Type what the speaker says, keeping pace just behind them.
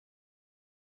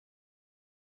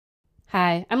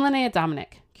Hi, I'm Linnea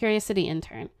Dominic, Curious City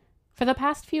intern. For the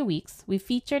past few weeks, we've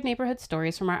featured neighborhood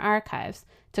stories from our archives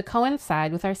to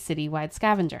coincide with our citywide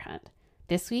scavenger hunt.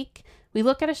 This week, we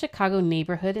look at a Chicago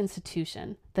neighborhood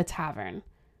institution, the Tavern.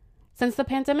 Since the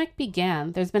pandemic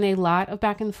began, there's been a lot of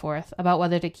back and forth about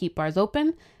whether to keep bars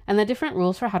open and the different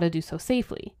rules for how to do so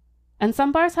safely. And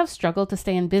some bars have struggled to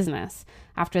stay in business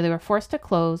after they were forced to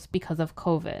close because of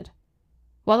COVID.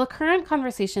 While the current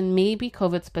conversation may be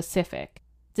COVID specific,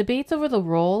 debates over the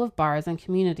role of bars in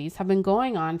communities have been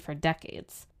going on for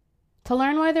decades. To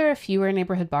learn why there are fewer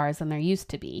neighborhood bars than there used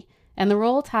to be, and the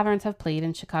role taverns have played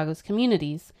in Chicago's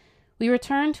communities, we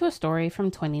return to a story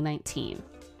from 2019.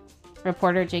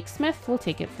 Reporter Jake Smith will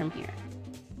take it from here.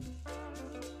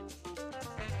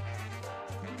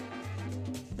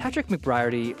 Patrick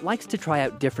McBriarty likes to try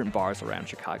out different bars around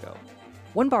Chicago.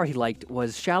 One bar he liked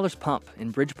was Shaller's Pump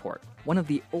in Bridgeport, one of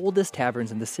the oldest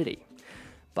taverns in the city.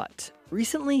 But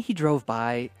recently he drove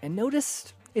by and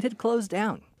noticed it had closed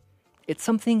down. It's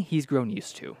something he's grown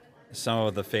used to. Some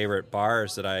of the favorite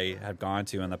bars that I had gone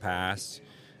to in the past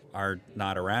are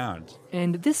not around.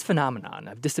 And this phenomenon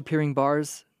of disappearing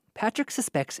bars, Patrick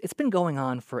suspects it's been going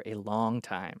on for a long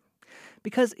time.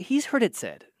 Because he's heard it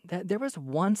said that there was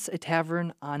once a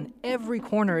tavern on every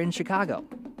corner in Chicago,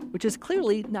 which is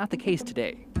clearly not the case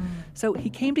today. So he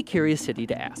came to Curious City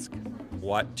to ask,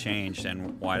 what changed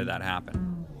and why did that happen?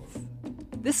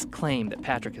 This claim that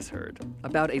Patrick has heard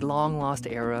about a long-lost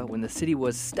era when the city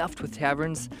was stuffed with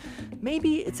taverns,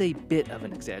 maybe it's a bit of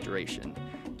an exaggeration.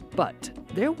 But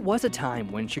there was a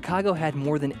time when Chicago had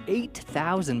more than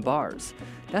 8,000 bars.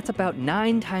 That's about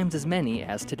 9 times as many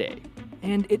as today.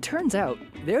 And it turns out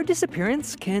their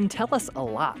disappearance can tell us a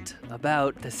lot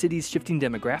about the city's shifting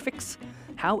demographics,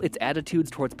 how its attitudes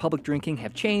towards public drinking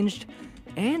have changed,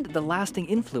 and the lasting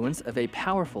influence of a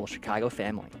powerful Chicago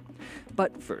family.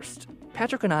 But first,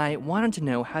 Patrick and I wanted to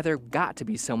know how there got to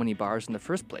be so many bars in the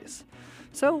first place.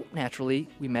 So, naturally,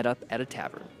 we met up at a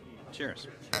tavern. Cheers.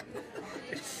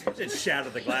 Just shatter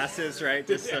the glasses, right?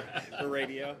 Just for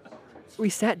radio. We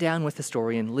sat down with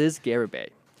historian Liz Garibay.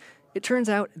 It turns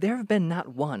out there have been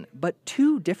not one, but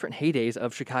 2 different heydays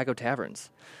of Chicago taverns.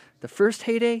 The first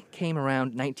heyday came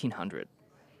around 1900.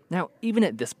 Now, even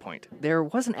at this point, there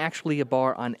wasn't actually a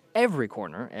bar on every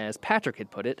corner, as Patrick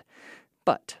had put it,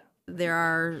 but there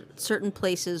are certain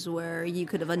places where you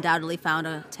could have undoubtedly found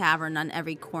a tavern on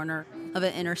every corner of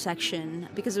an intersection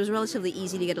because it was relatively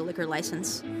easy to get a liquor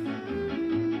license.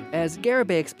 As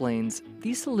Garibay explains,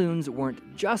 these saloons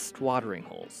weren't just watering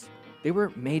holes. They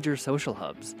were major social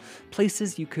hubs,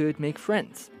 places you could make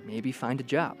friends, maybe find a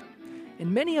job.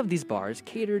 And many of these bars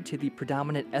catered to the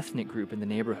predominant ethnic group in the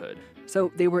neighborhood,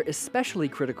 so they were especially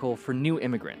critical for new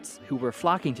immigrants who were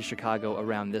flocking to Chicago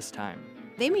around this time.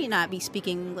 They may not be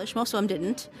speaking English, most of them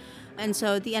didn't. And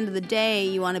so at the end of the day,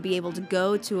 you want to be able to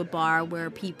go to a bar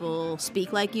where people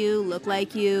speak like you, look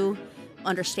like you,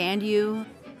 understand you.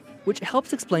 Which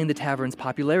helps explain the tavern's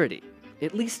popularity,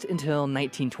 at least until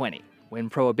 1920, when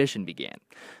Prohibition began.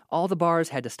 All the bars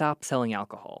had to stop selling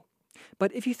alcohol.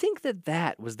 But if you think that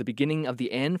that was the beginning of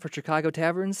the end for Chicago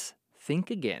taverns, think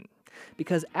again.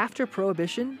 Because after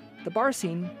Prohibition, the bar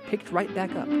scene picked right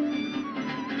back up.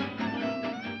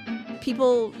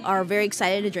 People are very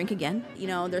excited to drink again. You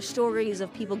know, there's stories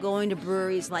of people going to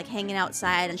breweries, like hanging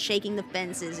outside and shaking the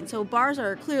fences. And so bars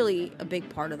are clearly a big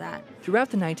part of that. Throughout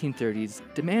the 1930s,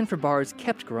 demand for bars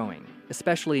kept growing,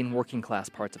 especially in working-class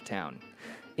parts of town.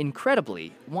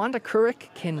 Incredibly, Wanda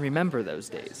Couric can remember those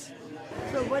days.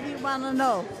 So what do you want to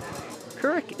know?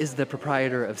 Couric is the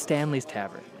proprietor of Stanley's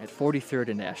Tavern at 43rd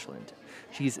and Ashland.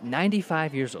 She's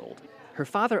 95 years old. Her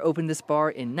father opened this bar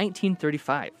in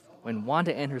 1935, when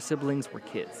Wanda and her siblings were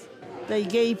kids. They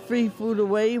gave free food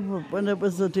away when it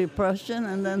was a depression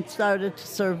and then started to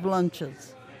serve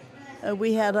lunches. And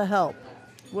we had to help,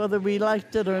 whether we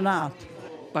liked it or not.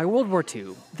 By World War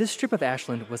II, this strip of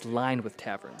Ashland was lined with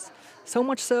taverns. So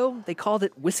much so, they called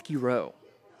it Whiskey Row.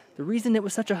 The reason it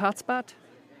was such a hot spot?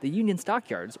 The Union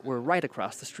stockyards were right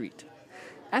across the street.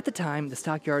 At the time, the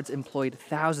stockyards employed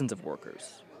thousands of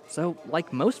workers. So,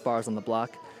 like most bars on the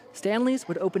block, Stanley's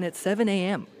would open at 7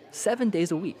 a.m., 7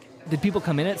 days a week. Did people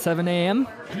come in at 7 a.m.?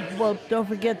 Well, don't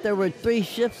forget there were 3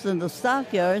 shifts in the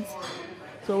stockyards.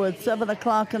 So at 7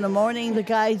 o'clock in the morning, the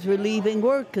guys were leaving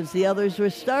work because the others were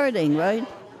starting, right?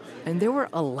 And there were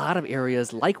a lot of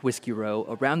areas like Whiskey Row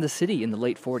around the city in the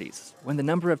late 40s, when the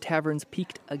number of taverns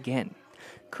peaked again.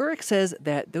 Couric says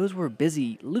that those were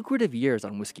busy, lucrative years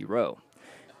on Whiskey Row.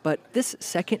 But this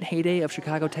second heyday of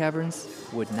Chicago taverns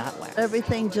would not last.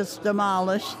 Everything just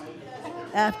demolished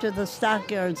after the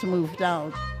stockyards moved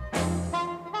out.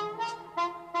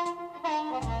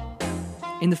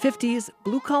 In the 50s,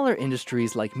 blue-collar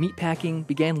industries like meatpacking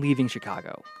began leaving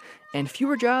Chicago, and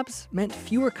fewer jobs meant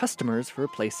fewer customers for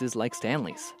places like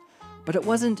Stanley's. But it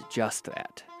wasn't just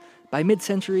that. By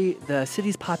mid-century, the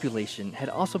city's population had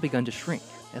also begun to shrink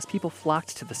as people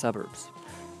flocked to the suburbs.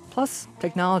 Plus,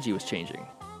 technology was changing.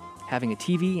 Having a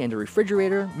TV and a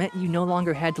refrigerator meant you no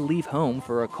longer had to leave home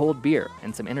for a cold beer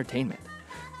and some entertainment.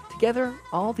 Together,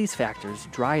 all these factors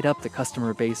dried up the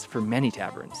customer base for many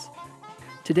taverns.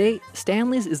 Today,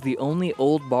 Stanley's is the only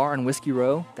old bar on Whiskey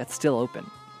Row that's still open.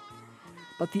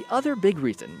 But the other big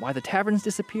reason why the taverns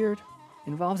disappeared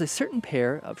involves a certain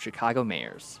pair of Chicago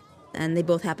mayors. And they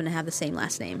both happen to have the same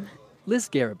last name. Liz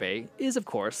Garibay is, of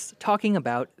course, talking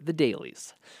about the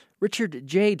Daleys. Richard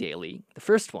J. Daley, the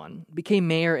first one, became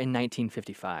mayor in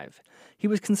 1955. He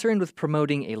was concerned with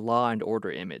promoting a law and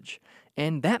order image,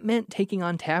 and that meant taking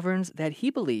on taverns that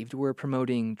he believed were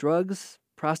promoting drugs,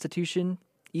 prostitution,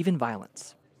 even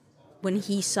violence. When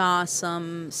he saw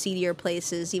some seedier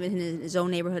places, even in his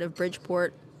own neighborhood of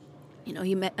Bridgeport, he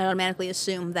automatically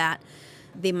assumed that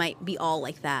they might be all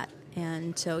like that.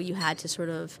 And so you had to sort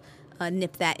of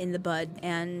nip that in the bud.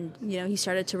 And, he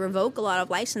started to revoke a lot of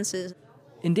licenses.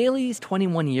 In Daley's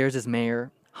 21 years as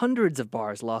mayor, hundreds of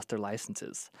bars lost their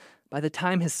licenses. By the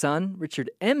time his son, Richard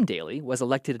M. Daley, was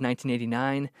elected in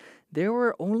 1989, there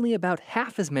were only about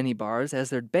half as many bars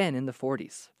as there'd been in the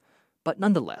 40s. But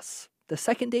nonetheless, the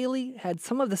second Daley had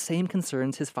some of the same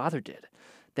concerns his father did,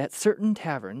 that certain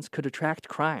taverns could attract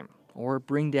crime or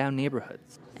bring down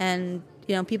neighborhoods. And,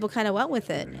 people kind of went with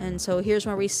it. And so here's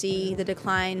where we see the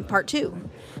decline part 2.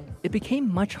 It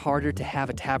became much harder to have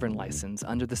a tavern license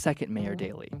under the second Mayor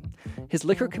Daley. His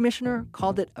liquor commissioner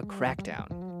called it a crackdown.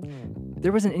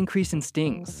 There was an increase in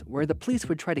stings, where the police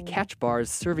would try to catch bars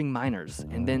serving minors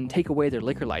and then take away their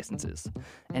liquor licenses.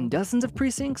 And dozens of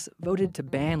precincts voted to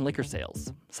ban liquor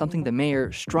sales, something the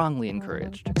mayor strongly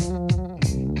encouraged.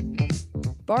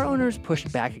 Bar owners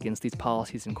pushed back against these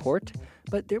policies in court,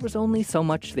 but there was only so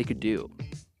much they could do.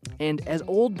 And as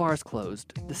old bars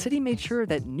closed, the city made sure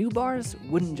that new bars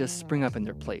wouldn't just spring up in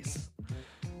their place.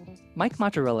 Mike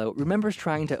Matarello remembers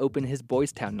trying to open his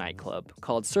Boys Town nightclub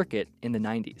called Circuit in the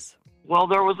 90s. Well,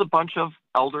 there was a bunch of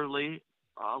elderly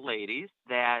ladies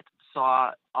that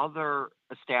saw other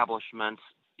establishments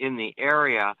in the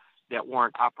area that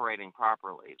weren't operating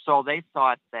properly. So they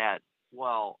thought that,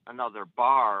 another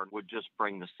bar would just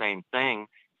bring the same thing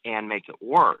and make it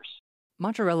worse.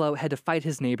 Monterello had to fight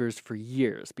his neighbors for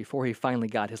years before he finally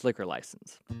got his liquor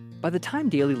license. By the time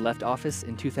Daley left office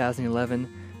in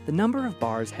 2011, the number of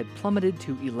bars had plummeted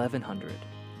to 1,100.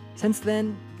 Since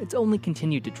then, it's only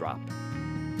continued to drop.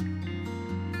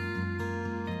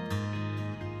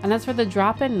 And as for the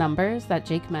drop in numbers that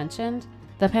Jake mentioned,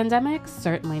 the pandemic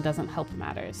certainly doesn't help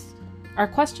matters. Our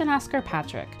question asker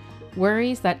Patrick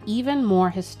worries that even more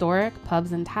historic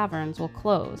pubs and taverns will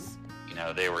close.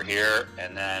 They were here,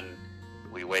 and then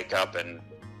we wake up and,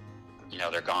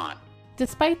 they're gone.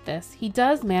 Despite this, he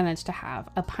does manage to have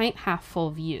a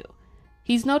pint-half-full view.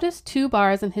 He's noticed 2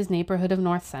 bars in his neighborhood of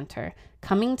North Center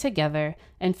coming together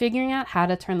and figuring out how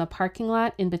to turn the parking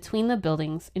lot in between the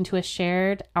buildings into a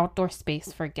shared outdoor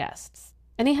space for guests.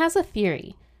 And he has a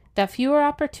theory that fewer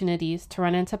opportunities to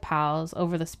run into pals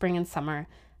over the spring and summer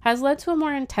has led to a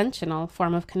more intentional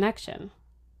form of connection.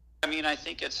 I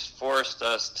think it's forced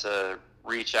us to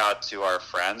reach out to our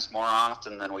friends more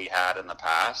often than we had in the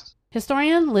past.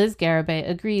 Historian Liz Garibay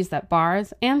agrees that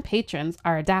bars and patrons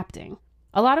are adapting.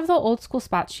 A lot of the old school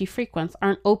spots she frequents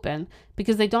aren't open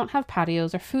because they don't have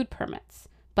patios or food permits.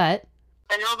 But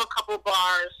I know of a couple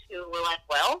bars who were like,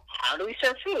 how do we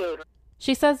serve food?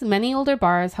 She says many older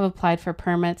bars have applied for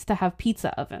permits to have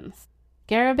pizza ovens.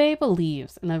 Garibay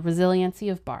believes in the resiliency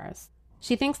of bars.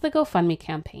 She thinks the GoFundMe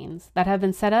campaigns that have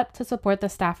been set up to support the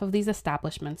staff of these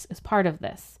establishments is part of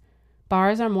this.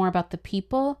 Bars are more about the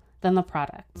people than the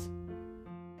product.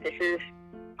 This is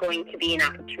going to be an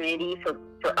opportunity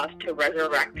for us to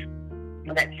resurrect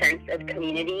that sense of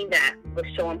community that was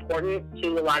so important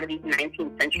to a lot of these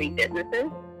 19th century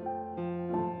businesses.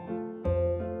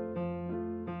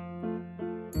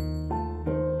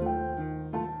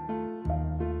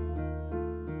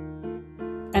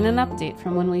 And an update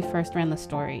from when we first ran the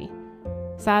story.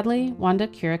 Sadly, Wanda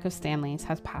Curick of Stanley's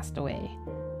has passed away.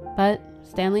 But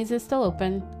Stanley's is still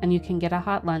open, and you can get a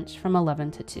hot lunch from 11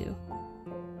 to 2.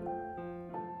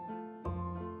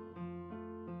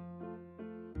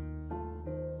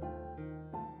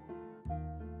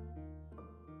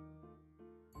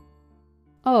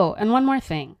 Oh, and one more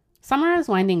thing. Summer is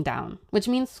winding down, which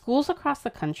means schools across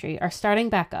the country are starting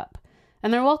back up,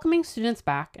 and they're welcoming students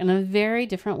back in a very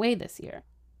different way this year.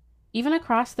 Even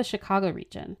across the Chicago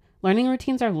region, learning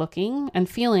routines are looking and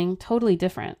feeling totally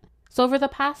different. So over the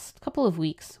past couple of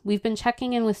weeks, we've been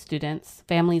checking in with students,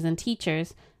 families, and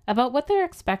teachers about what they're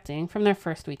expecting from their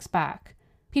first weeks back.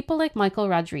 People like Michael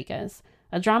Rodriguez,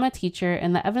 a drama teacher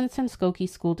in the Evanston-Skokie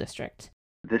School District.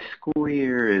 This school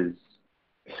year is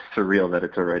surreal that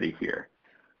it's already here.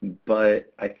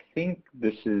 But I think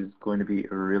this is going to be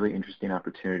a really interesting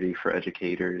opportunity for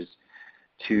educators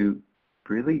to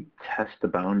really test the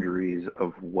boundaries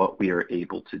of what we are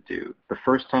able to do. The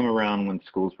first time around when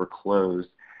schools were closed,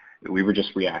 we were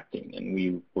just reacting, and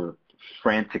we were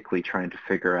frantically trying to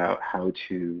figure out how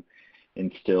to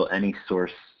instill any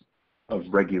source of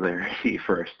regularity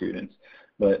for our students.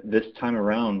 But this time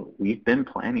around, we've been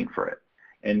planning for it.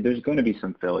 And there's going to be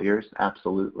some failures,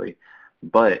 absolutely,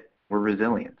 but we're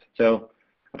resilient. So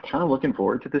I'm kind of looking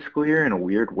forward to this school year in a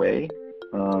weird way.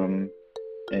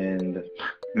 And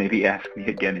maybe ask me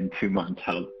again in 2 months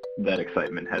how that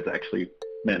excitement has actually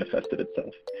manifested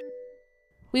itself.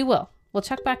 We will. We'll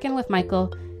check back in with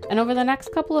Michael, and over the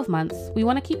next couple of months, we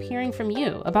want to keep hearing from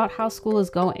you about how school is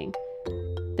going.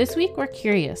 This week, we're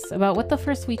curious about what the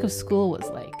first week of school was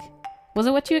like. Was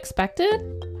it what you expected?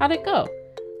 How'd it go?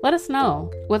 Let us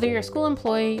know. Whether you're a school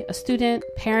employee, a student,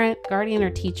 parent, guardian, or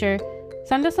teacher,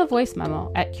 send us a voice memo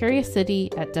at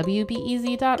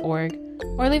curiouscity@wbez.org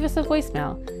or leave us a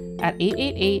voicemail at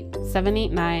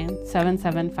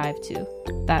 888-789-7752.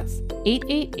 That's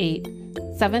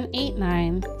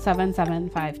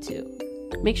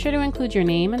 888-789-7752. Make sure to include your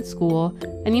name and school,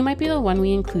 and you might be the one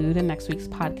we include in next week's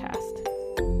podcast.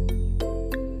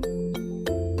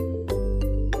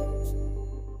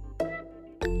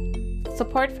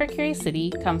 Support for Curious City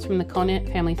comes from the Conant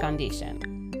Family Foundation.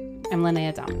 I'm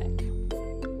Linnea Dominic.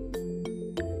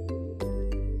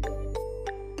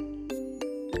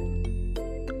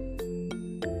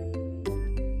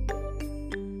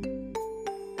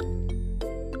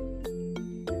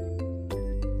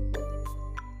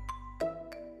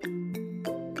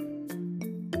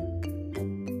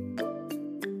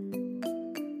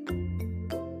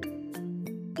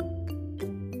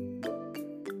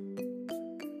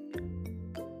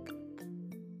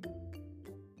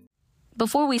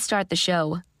 Before we start the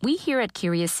show, we here at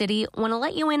Curious City want to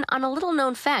let you in on a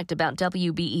little-known fact about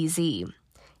WBEZ.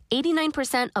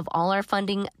 89% of all our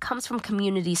funding comes from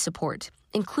community support,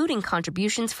 including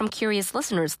contributions from curious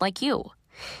listeners like you.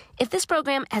 If this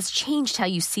program has changed how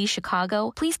you see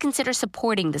Chicago, please consider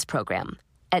supporting this program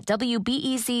at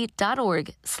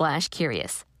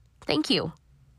wbez.org/curious. Thank you.